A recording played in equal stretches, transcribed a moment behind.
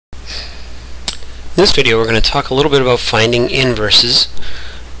In this video we're going to talk a little bit about finding inverses.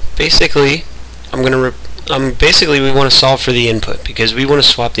 Basically, we want to solve for the input because we want to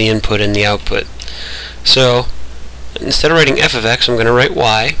swap the input and the output. So instead of writing f of x, I'm going to write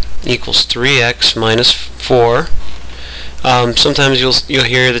y equals 3x minus 4. Sometimes you'll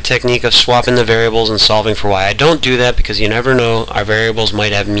hear the technique of swapping the variables and solving for y. I don't do that because you never know, our variables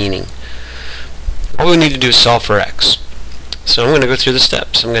might have meaning. All we need to do is solve for x. So I'm going to go through the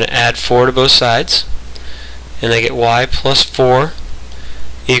steps. I'm going to add 4 to both sides, and I get y plus 4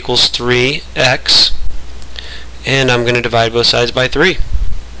 equals 3x, and I'm going to divide both sides by 3.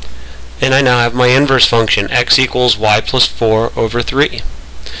 And I now have my inverse function, x equals y plus 4 over 3.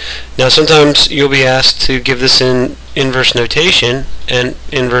 Now sometimes you'll be asked to give this in inverse notation, and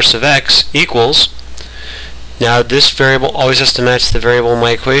inverse of x equals. Now this variable always has to match the variable in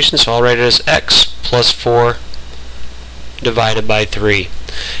my equation, so I'll write it as x plus 4 divided by 3.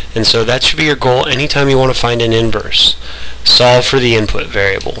 And so that should be your goal anytime you want to find an inverse. Solve for the input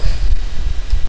variable.